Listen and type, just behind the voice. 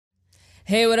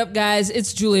Hey, what up, guys?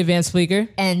 It's Julia Van Spleeker.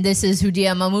 And this is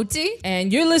Hudia Mamuti.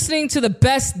 And you're listening to the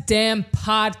best damn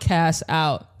podcast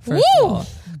out. First of all.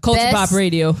 Culture Best Pop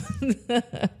Radio.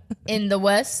 in the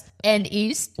West and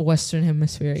East. Western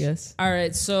Hemisphere, I guess. All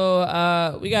right,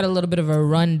 so we got a little bit of a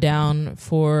rundown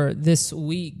for this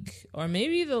week. Or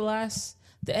maybe the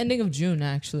ending of June,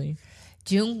 actually.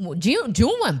 June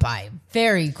went by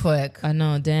very quick. I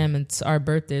know, damn, it's our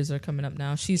birthdays are coming up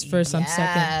now. She's first, I'm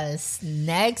second. Yes,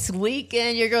 next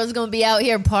weekend your girl's gonna be out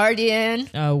here partying.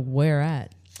 Where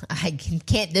at? I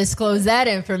can't disclose that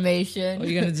information. Well,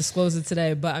 you're going to disclose it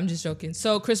today, but I'm just joking.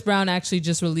 So Chris Brown actually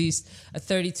just released a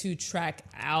 32-track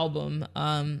album.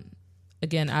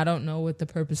 Again, I don't know what the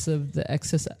purpose of the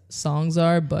excess songs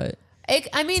are, but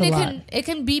it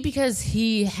can be because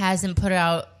he hasn't put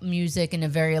out music in a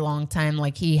very long time.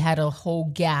 Like he had a whole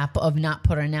gap of not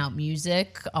putting out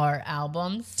music or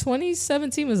albums.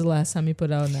 2017 was the last time he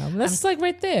put out an album. That's like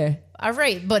right there. All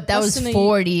right, but that was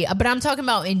 40. But I'm talking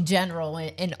about in general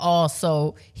and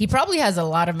also he probably has a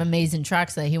lot of amazing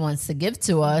tracks that he wants to give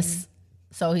to us. Mm-hmm.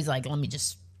 So he's like, let me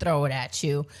just throw it at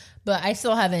you. But I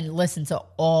still haven't listened to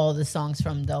all the songs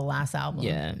from the last album.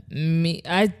 Yeah,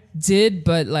 I did,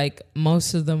 but like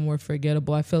most of them were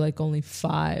forgettable. I feel like only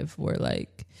 5 were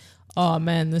like, oh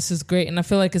man, this is great. And I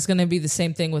feel like it's going to be the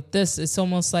same thing with this. It's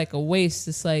almost like a waste.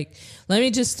 It's like, let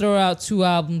me just throw out 2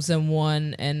 albums in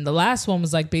one. And the last one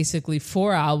was like basically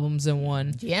 4 albums in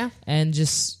one. Yeah. And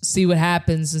just see what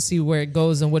happens and see where it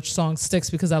goes and which song sticks,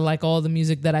 because I like all the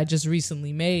music that I just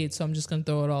recently made. So I'm just going to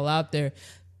throw it all out there.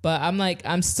 But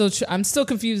I'm still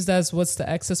confused as what's the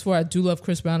excess for. I do love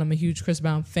Chris Brown. I'm a huge Chris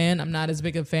Brown fan. I'm not as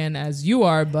big a fan as you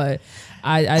are, but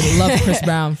I love Chris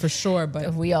Brown for sure.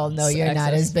 But we all know you're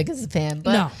not as big as a fan.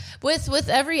 But no. with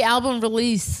every album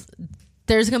release,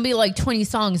 there's gonna be like 20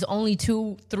 songs. Only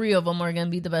 2-3 of them are gonna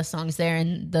be the best songs there,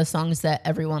 and the songs that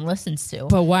everyone listens to.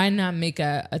 But why not make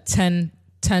a 10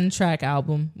 track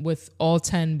album with all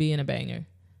 10 being a banger?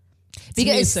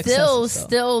 Because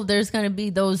still there's gonna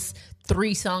be those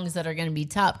 3 songs that are going to be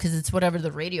top, because it's whatever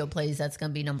the radio plays that's going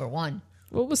to be number 1.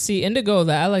 Well, we'll see. Indigo,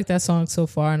 I like that song so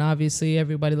far, and obviously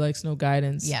everybody likes No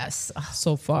Guidance. Yes,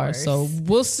 so far. So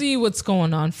we'll see what's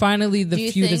going on. Finally, the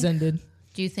feud has ended.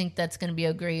 Do you think that's going to be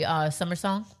a great summer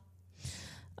song?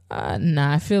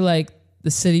 Nah, I feel like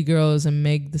the City Girls and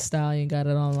Meg Thee Stallion got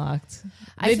it unlocked.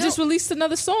 They just released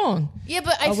another song. Yeah,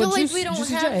 but I feel like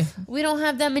we don't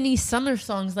have that many summer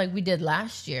songs like we did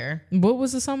last year. What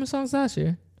was the summer songs last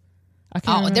year? I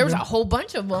can't remember. There was a whole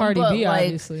bunch of them. Cardi B,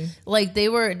 obviously. Like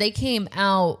they came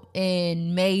out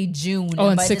in May, June. Oh,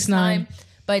 and 6ix9ine.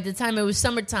 By the time it was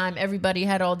summertime, everybody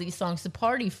had all these songs to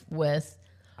party with.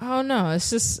 Oh no, it's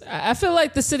just I feel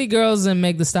like the City Girls and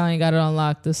Meg Thee Stallion got it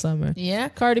unlocked this summer. Yeah,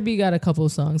 Cardi B got a couple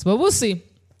of songs, but we'll see.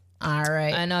 All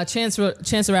right. And Chance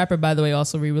the Rapper, by the way,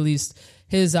 also re-released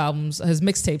his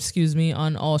mixtapes,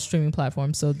 on all streaming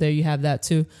platforms. So there you have that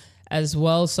too, as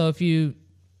well. So if you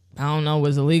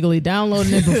was illegally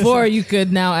downloading it before, you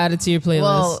could now add it to your playlist.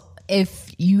 Well, if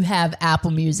you have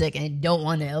Apple Music and don't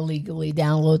want to illegally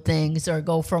download things or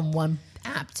go from one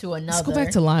app to another. Let's go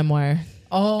back to LimeWire.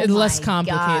 Oh, it's less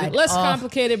complicated. Less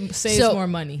complicated, saves more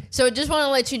money. So I just want to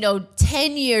let you know,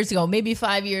 10 years ago, maybe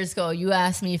 5 years ago, you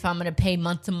asked me if I'm going to pay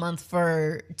month to month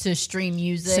to stream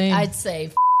music. Same. I'd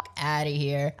say, out of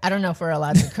here. I don't know if we're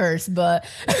allowed to curse, but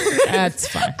that's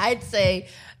fine. I'd say,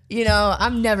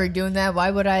 I'm never doing that.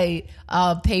 Why would I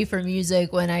pay for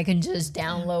music when I can just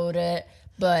download it?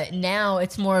 But now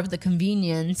it's more of the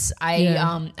convenience.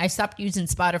 I stopped using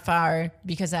Spotify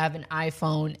because I have an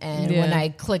iPhone, and when I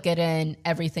click it in,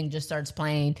 everything just starts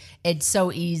playing. It's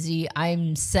so easy.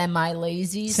 I'm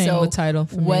semi-lazy, so with Tidal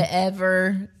for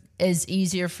whatever is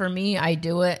easier for me, I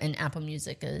do it, and Apple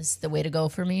Music is the way to go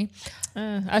for me.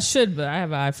 I should, but I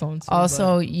have an iPhone too.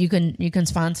 Also, you can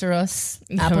sponsor us,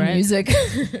 Apple Music.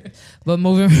 But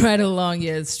moving right along,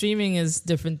 streaming is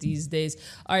different these days.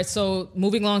 All right, so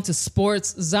moving along to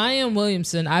sports, Zion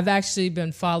Williamson. I've actually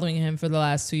been following him for the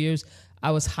last 2 years.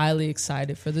 I was highly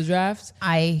excited for the draft.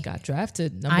 I got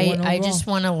drafted number 1 overall. I just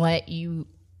want to let you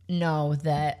know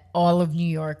that all of New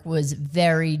York was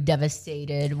very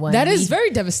devastated. Very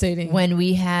devastating. When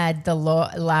we had the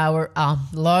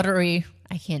lottery.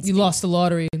 I can't speak. You lost the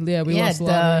lottery. Yeah, we lost the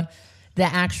lottery. The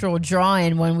actual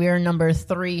drawing, when we were number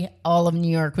 3, all of New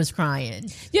York was crying.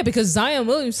 Yeah, because Zion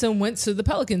Williamson went to the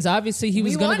Pelicans. Obviously, he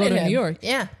was going to go to New York.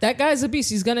 Yeah. That guy's a beast.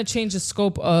 He's going to change the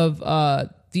scope of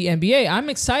the NBA. I'm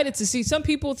excited to see. Some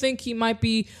people think he might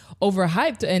be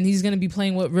overhyped and he's going to be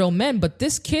playing with real men, but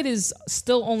this kid is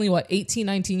still only 18,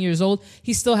 19 years old.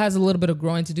 He still has a little bit of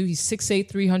growing to do. He's 6'8",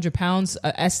 300 pounds,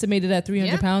 estimated at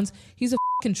 300 pounds. He's a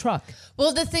fucking truck.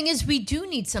 Well, the thing is, we do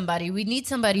need somebody. We need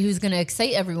somebody who's going to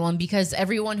excite everyone, because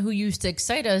everyone who used to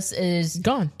excite us is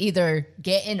Gone. either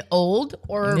getting old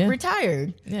or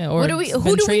retired. Yeah, or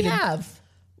who do we have?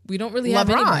 We don't really have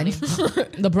anybody.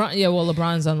 LeBron. Yeah, well,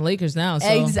 LeBron's on the Lakers now. So.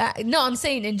 Exactly. No, I'm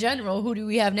saying in general, who do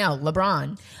we have now?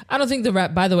 LeBron. I don't think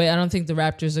by the way, I don't think the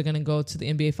Raptors are going to go to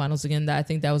the NBA Finals again. I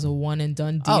think that was a one and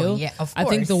done deal. Oh, yeah, of course. I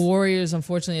think the Warriors,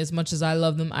 unfortunately, as much as I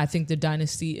love them, I think the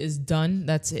dynasty is done.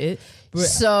 That's it.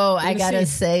 So I got to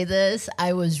say this.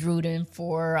 I was rooting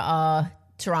for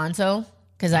Toronto,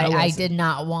 because I did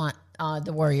not want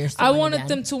the Warriors to win wanted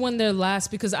them to win their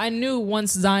last, because I knew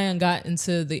once Zion got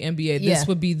into the NBA, this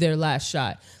would be their last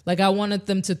shot. Like, I wanted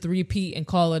them to three-peat and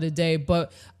call it a day.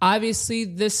 But obviously,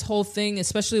 this whole thing,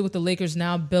 especially with the Lakers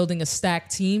now building a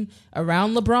stacked team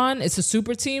around LeBron, it's a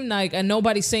super team. Like, and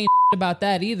nobody's saying about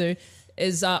that either.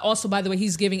 Is also, by the way,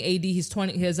 he's giving AD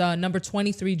his number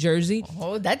 23 jersey.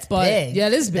 Oh, that's big. Yeah,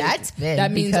 it is big. That's big.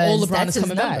 That means old LeBron is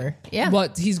coming back. Yeah,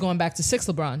 but he's going back to 6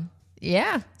 LeBron.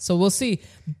 Yeah. So we'll see.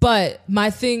 But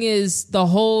my thing is the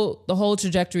whole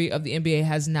trajectory of the NBA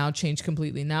has now changed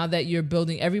completely. Now that you're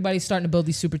building, everybody's starting to build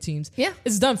these super teams. Yeah.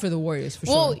 It's done for the Warriors for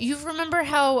sure. Well, you remember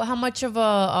how much of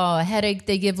a headache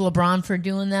they give LeBron for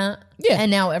doing that? Yeah. And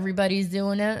now everybody's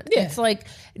doing it. Yeah. It's like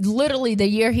literally the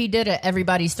year he did it,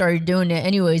 everybody started doing it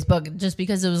anyways, but just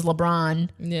because it was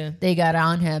LeBron, they got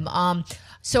on him.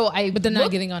 But they're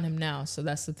not getting on him now, so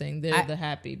that's the thing. They're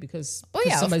happy because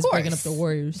somebody's breaking up the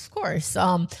Warriors. Of course.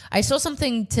 I saw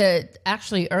something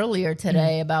earlier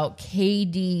today about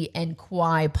KD and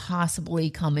Kawhi possibly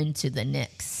coming to the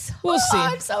Knicks. We'll see.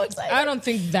 I'm so excited. I don't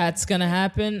think that's gonna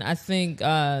happen. I think.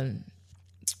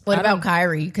 What about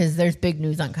Kyrie? Because there's big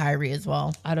news on Kyrie as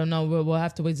well. I don't know. We'll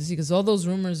have to wait to see, because all those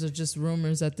rumors are just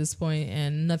rumors at this point,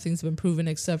 and nothing's been proven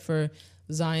except for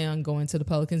Zion going to the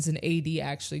Pelicans and AD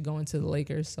actually going to the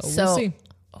Lakers. So we'll see.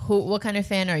 What kind of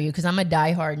fan are you? Because I'm a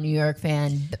diehard New York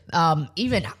fan.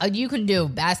 Even you can do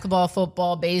basketball,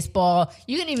 football, baseball.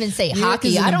 You can even say New hockey.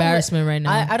 York is an embarrassment right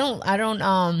now.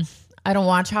 I don't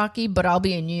watch hockey, but I'll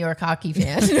be a New York hockey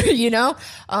fan. You know,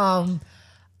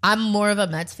 I'm more of a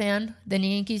Mets fan than a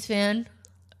Yankees fan.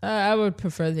 I would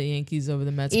prefer the Yankees over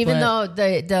the Mets, even though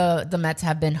the Mets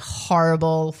have been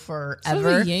horrible forever.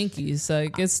 So the Yankees,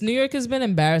 like, New York has been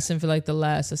embarrassing for like the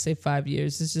last, let's say, 5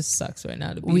 years. It just sucks right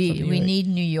now to be. We need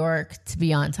New York to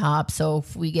be on top. So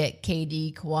if we get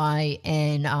KD, Kawhi,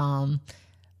 and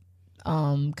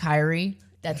Kyrie,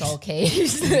 that's all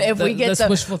K's. That's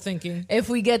wishful thinking. If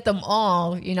we get them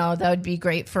all, that would be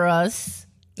great for us.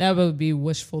 That would be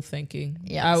wishful thinking.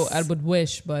 Yes. I would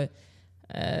wish, but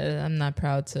I'm not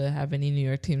proud to have any New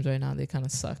York teams right now. They kind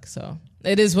of suck. So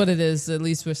it is what it is. At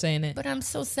least we're saying it. But I'm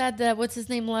so sad that what's his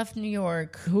name left New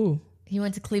York. Who? He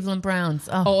went to Cleveland Browns.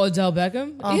 Odell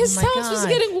Beckham? Oh, his talent was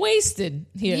getting wasted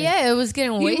here. Yeah, it was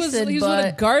getting wasted. He was with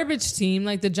a garbage team.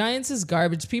 Like, the Giants is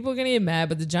garbage. People are going to get mad,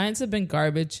 but the Giants have been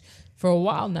garbage for a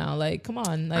while now. Like, come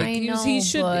on. Like,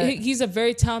 he's a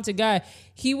very talented guy.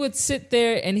 He would sit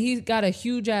there, and he got a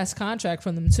huge ass contract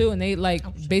from them too, and they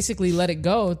basically let it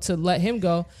go to let him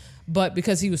go, but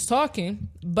because he was talking.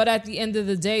 But at the end of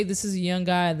the day, this is a young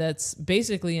guy that's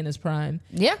basically in his prime.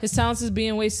 Yeah, his talent is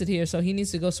being wasted here, so he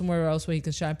needs to go somewhere else where he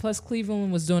can shine. Plus,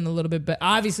 Cleveland was doing a little bit better,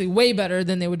 obviously way better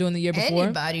than they were doing the year before.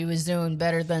 Anybody was doing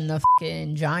better than the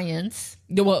fucking Giants.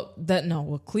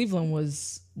 Cleveland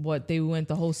was they went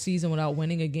the whole season without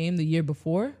winning a game the year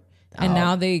before. And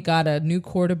now they got a new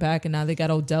quarterback, and now they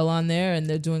got Odell on there, and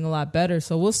they're doing a lot better.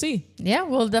 So we'll see. Yeah,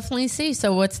 we'll definitely see.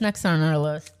 So what's next on our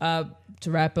list? To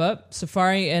wrap up,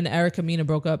 Safari and Erica Mena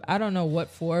broke up. I don't know what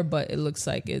for, but it looks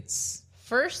like it's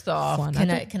first off. Fun.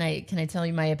 Can I tell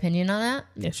you my opinion on that?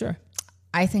 Yeah, sure.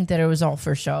 I think that it was all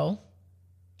for show.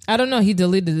 I don't know. He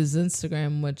deleted his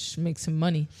Instagram, which makes him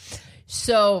money.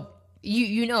 So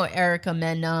you know Erica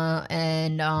Mena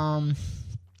and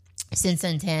Sin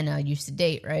Santana used to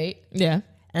date, right? Yeah.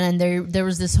 And there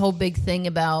was this whole big thing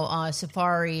about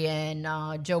Safari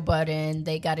and Joe Budden.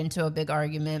 They got into a big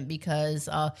argument because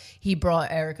he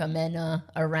brought Erica Mena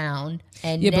around.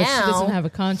 And but she doesn't have a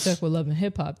contract with Love and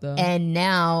Hip Hop, though. And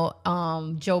now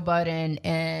Joe Budden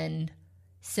and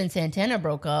Sin Santana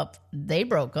broke up. They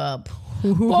broke up.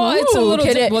 Well, it's a little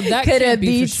that could can't it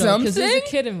be for sure, because something? there's a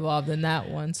kid involved in that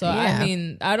one. So, yeah. I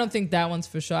mean, I don't think that one's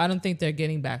for sure. I don't think they're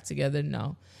getting back together,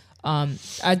 no.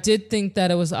 I did think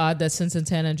that it was odd that Sin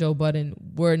Santana and Joe Budden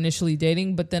were initially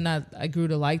dating, but then I grew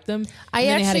to like them.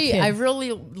 I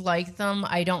really like them.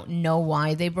 I don't know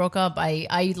why they broke up.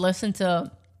 I listened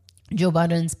to Joe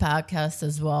Budden's podcast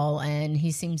as well, and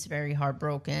he seems very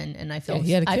heartbroken, and I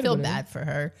feel bad for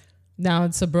her. Now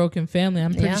it's a broken family.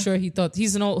 I'm pretty sure he thought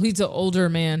he's an older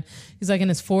man. He's like in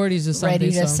his 40s or something.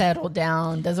 Ready to settle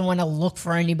down. Doesn't want to look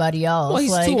for anybody else. Well,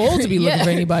 he's too old to be looking for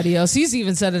anybody else. He's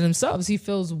even said it himself. He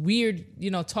feels weird,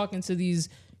 talking to these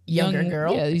younger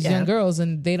girls. Yeah, these young girls,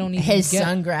 and they don't even his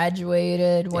son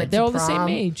graduated. They're all the same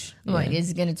age. What, is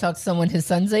he going to talk to someone his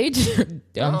son's age?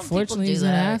 Unfortunately, he's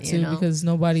going to have to because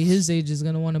nobody his age is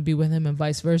going to want to be with him and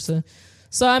vice versa.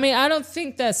 So, I mean, I don't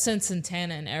think that since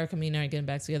Santana and Erica Mena are getting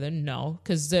back together. No,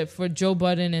 because for Joe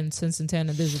Budden and since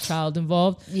Santana, there's a child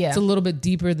involved. Yeah. It's a little bit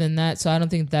deeper than that. So I don't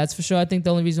think that's for sure. I think the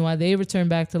only reason why they returned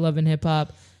back to Love and Hip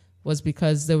Hop was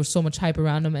because there was so much hype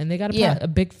around them and they got a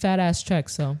big fat ass check.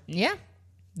 So yeah,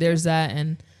 there's that.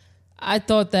 And I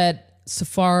thought that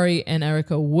Safari and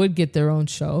Erica would get their own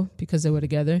show because they were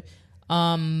together.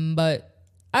 But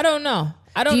I don't know.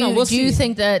 We'll see. Do you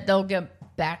think that they'll get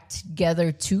back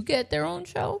together to get their own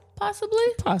show?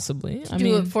 Possibly. I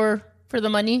mean, it for the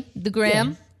money, the gram.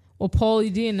 Yeah. Well,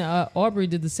 Pauly D and Aubrey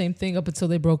did the same thing up until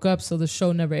they broke up, so the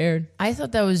show never aired. I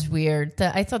thought that was weird.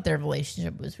 I thought their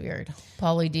relationship was weird.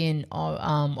 Pauly D and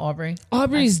Aubrey.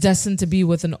 Aubrey's destined to be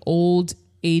with an old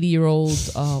 80-year-old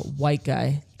white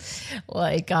guy,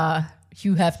 like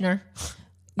Hugh Hefner.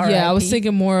 Yeah, I was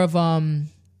thinking more of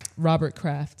Robert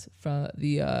Kraft, from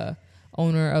the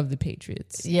owner of the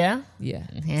Patriots. Yeah,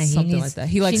 something like that.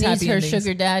 He likes happy endings. She needs her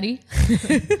sugar daddy.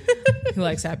 He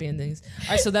likes happy endings. All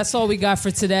right, so that's all we got for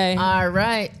today. All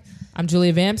right, I'm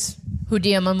Julia Vamps,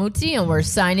 Hudia Mamuti, and we're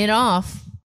signing off.